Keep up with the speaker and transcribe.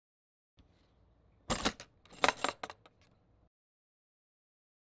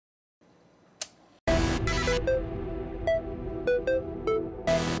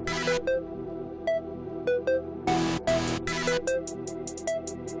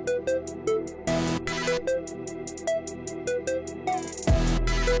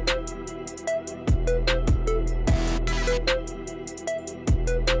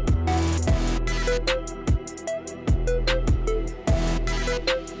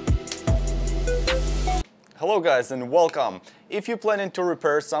Hello guys and welcome. If you're planning to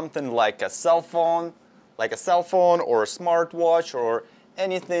repair something like a cell phone or a smartwatch or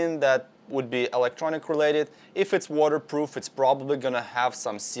anything that would be electronic related, if it's waterproof, it's probably gonna have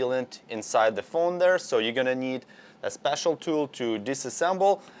some sealant inside the phone there, so you're gonna need a special tool to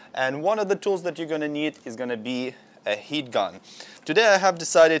disassemble, and one of the tools that you're gonna need is gonna be a heat gun. Today I have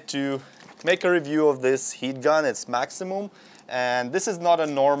decided to make a review of this heat gun. It's Maximum. And this is not a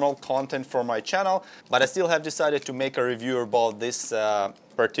normal content for my channel, but I still have decided to make a review about this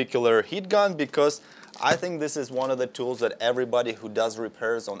particular heat gun because I think this is one of the tools that everybody who does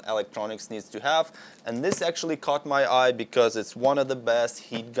repairs on electronics needs to have. And this actually caught my eye because it's one of the best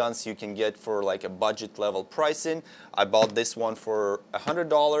heat guns you can get for like a budget level pricing. I bought this one for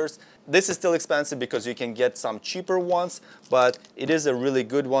 $100. This is still expensive because you can get some cheaper ones, but it is a really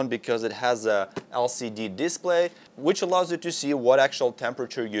good one because it has a LCD display, which allows you to see what actual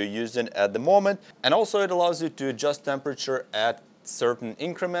temperature you're using at the moment. And also it allows you to adjust temperature at certain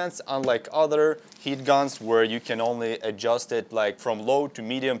increments, unlike other heat guns where you can only adjust it like from low to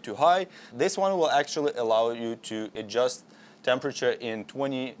medium to high. This one will actually allow you to adjust temperature in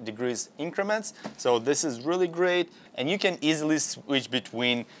 20 degrees increments. So this is really great, and you can easily switch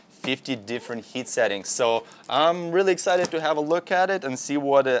between 50 different heat settings. So I'm really excited to have a look at it and see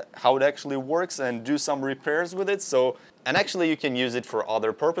how it actually works and do some repairs with it. And actually you can use it for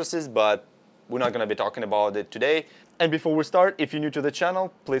other purposes, but we're not going to be talking about it today. And before we start, if you're new to the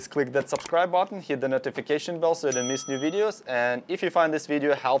channel, please click that subscribe button, hit the notification bell so you don't miss new videos. And if you find this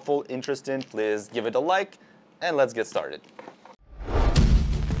video helpful, interesting, please give it a like, and let's get started.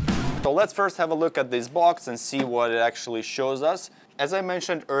 So let's first have a look at this box and see what it actually shows us. As I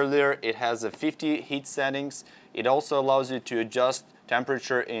mentioned earlier, it has a 50 heat settings. It also allows you to adjust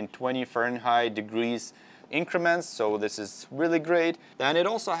temperature in 20 Fahrenheit degrees increments, so this is really great. Then it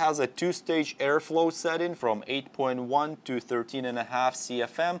also has a two-stage airflow setting from 8.1 to 13.5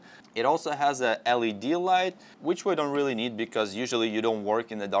 CFM. It also has a LED light, which we don't really need because usually you don't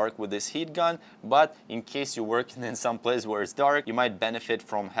work in the dark with this heat gun, but in case you're working in some place where it's dark, you might benefit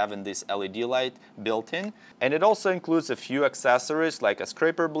from having this LED light built in. And it also includes a few accessories like a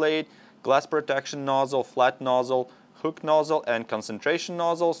scraper blade, glass protection nozzle, flat nozzle, hook nozzle, and concentration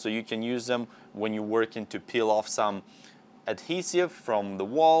nozzle, so you can use them when you're working to peel off some adhesive from the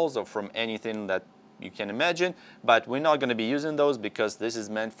walls or from anything that you can imagine. But we're not going to be using those because this is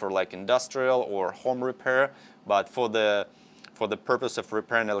meant for like industrial or home repair. But for the purpose of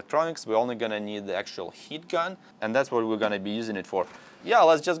repairing electronics, we're only going to need the actual heat gun, and that's what we're going to be using it for. Yeah,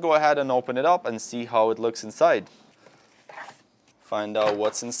 let's just go ahead and open it up and see how it looks inside. Find out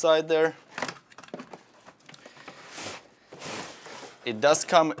what's inside there. It does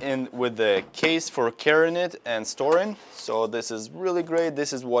come in with a case for carrying it and storing, so this is really great.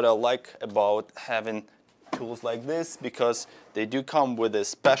 This is what I like about having tools like this, because they do come with a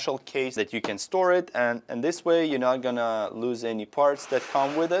special case that you can store it, and this way you're not gonna lose any parts that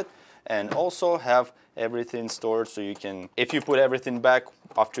come with it, and also have everything stored so you can, if you put everything back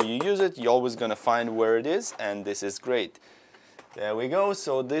after you use it, you're always gonna find where it is, and this is great. There we go.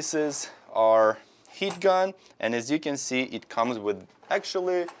 So this is our heat gun, and as you can see, it comes with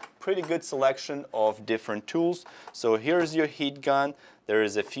actually pretty good selection of different tools. So here's your heat gun. There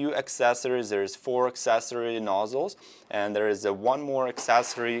is a few accessories. There is 4 accessory nozzles, and there is one more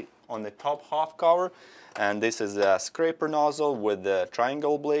accessory on the top half cover, and this is a scraper nozzle with the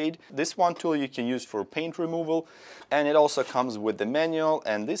triangle blade. This one tool you can use for paint removal, and it also comes with the manual,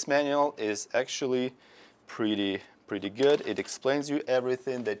 and this manual is actually pretty good. It explains you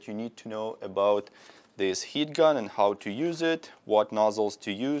everything that you need to know about this heat gun and how to use it, what nozzles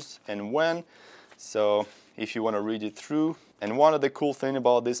to use and when. So if you want to read it through. And one of the cool things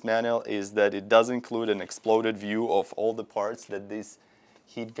about this manual is that it does include an exploded view of all the parts that this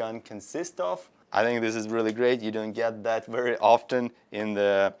heat gun consists of. I think this is really great. You don't get that very often in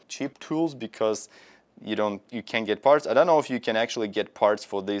the cheap tools because you can't get parts. I don't know if you can actually get parts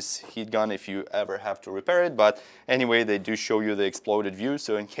for this heat gun if you ever have to repair it, but anyway, they do show you the exploded view,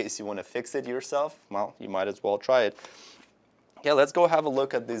 so in case you want to fix it yourself, well, you might as well try it. Yeah, let's go have a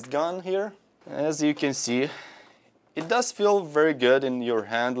look at this gun here. As you can see, it does feel very good in your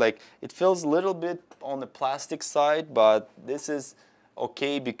hand. Like, it feels a little bit on the plastic side, but this is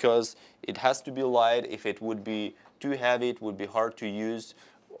okay because it has to be light. If it would be too heavy, it would be hard to use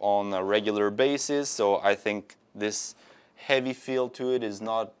on a regular basis. So I think this heavy feel to it is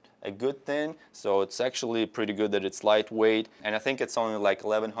not a good thing. So it's actually pretty good that it's lightweight, and I think it's only like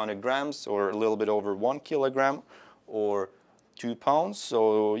 1100 grams or a little bit over 1 kilogram or 2 pounds.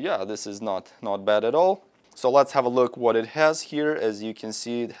 So yeah, this is not bad at all. So let's have a look what it has here. As you can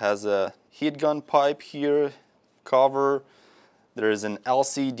see, it has a heat gun pipe here, cover. There is an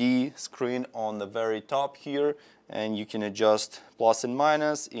LCD screen on the very top here, and you can adjust plus and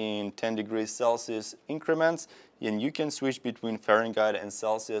minus in 10 degrees Celsius increments, and you can switch between Fahrenheit and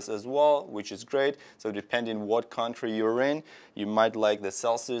Celsius as well, which is great. So depending what country you're in, you might like the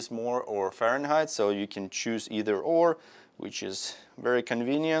Celsius more or Fahrenheit, so you can choose either or, which is very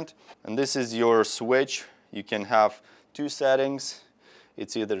convenient. And this is your switch. You can have 2 settings.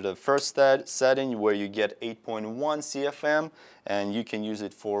 It's either the first setting where you get 8.1 CFM, and you can use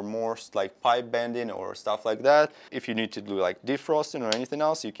it for more like pipe bending or stuff like that. If you need to do like defrosting or anything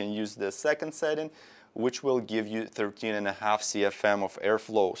else, you can use the second setting, which will give you 13.5 CFM of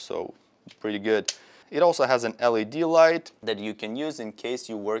airflow, so pretty good. It also has an LED light that you can use in case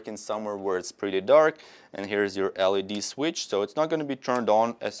you work in somewhere where it's pretty dark. And here's your LED switch, so it's not going to be turned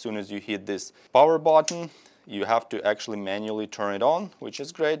on as soon as you hit this power button. You have to actually manually turn it on, which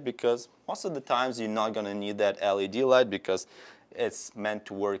is great because most of the times you're not going to need that LED light because it's meant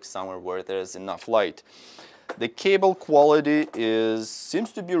to work somewhere where there's enough light. The cable quality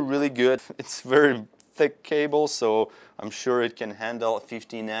seems to be really good. It's very thick cable, so I'm sure it can handle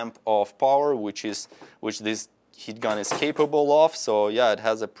 15 amp of power, which this heat gun is capable of. So yeah, it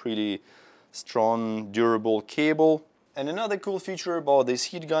has a pretty strong, durable cable. And another cool feature about this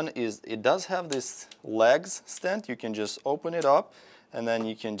heat gun is it does have this legs stand. You can just open it up and then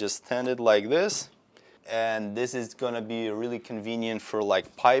you can just stand it like this. And this is going to be really convenient for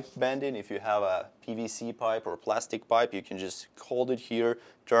like pipe bending. If you have a PVC pipe or plastic pipe, you can just hold it here,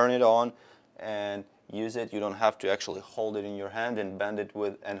 turn it on, and use it. You don't have to actually hold it in your hand and bend it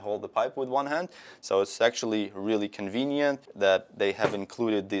and hold the pipe with one hand. So it's actually really convenient that they have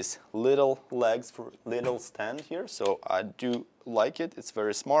included these little legs for little stand here. So I do like it. It's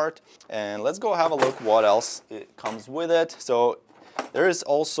very smart. And let's go have a look what else it comes with it. So there is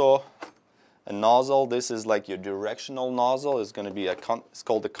also a nozzle. This is like your directional nozzle. It's going to be it's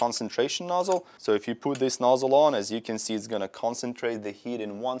called the concentration nozzle. So if you put this nozzle on, as you can see, it's going to concentrate the heat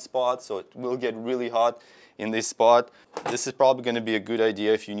in one spot, so it will get really hot in this spot. This is probably going to be a good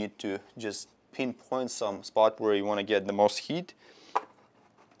idea if you need to just pinpoint some spot where you want to get the most heat.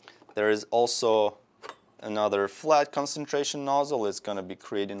 There is also another flat concentration nozzle. It's going to be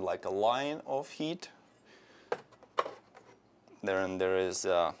creating like a line of heat. There is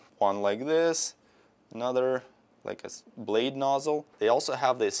one like this, another like a blade nozzle. They also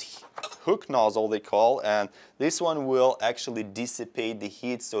have this hook nozzle they call, and this one will actually dissipate the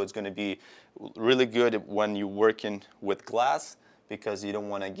heat, so it's going to be really good when you're working with glass because you don't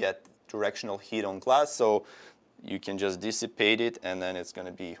want to get directional heat on glass, so you can just dissipate it and then it's going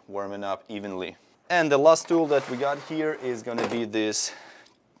to be warming up evenly. And the last tool that we got here is going to be this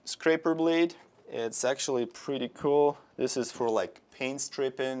scraper blade. It's actually pretty cool. This is for like paint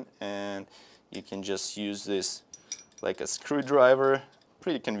stripping, and you can just use this like a screwdriver.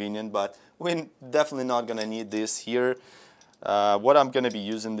 Pretty convenient, but we're definitely not gonna need this here. What I'm gonna be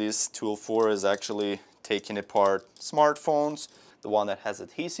using this tool for is actually taking apart smartphones, the one that has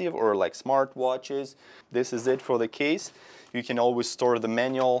adhesive, or like smartwatches. This is it for the case. You can always store the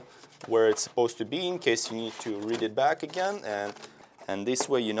manual where it's supposed to be in case you need to read it back again, and this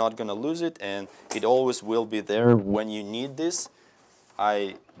way you're not gonna lose it, and it always will be there when you need this.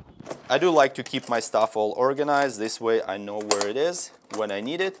 I do like to keep my stuff all organized. This way I know where it is when I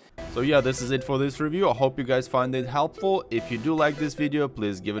need it. So yeah, this is it for this review. I hope you guys find it helpful. If you do like this video,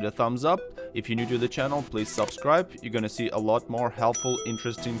 please give it a thumbs up. If you're new to the channel, please subscribe. You're gonna see a lot more helpful,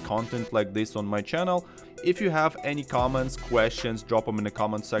 interesting content like this on my channel. If you have any comments, questions, drop them in the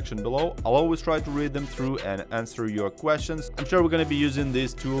comment section below. I'll always try to read them through and answer your questions. I'm sure we're gonna be using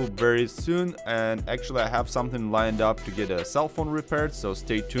this tool very soon, and actually I have something lined up to get a cell phone repaired, so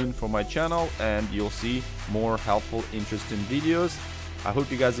stay tuned for my channel and you'll see more helpful, interesting videos. I hope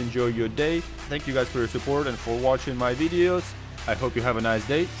you guys enjoy your day. Thank you guys for your support and for watching my videos. I hope you have a nice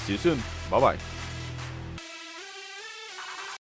day. See you soon. Bye bye.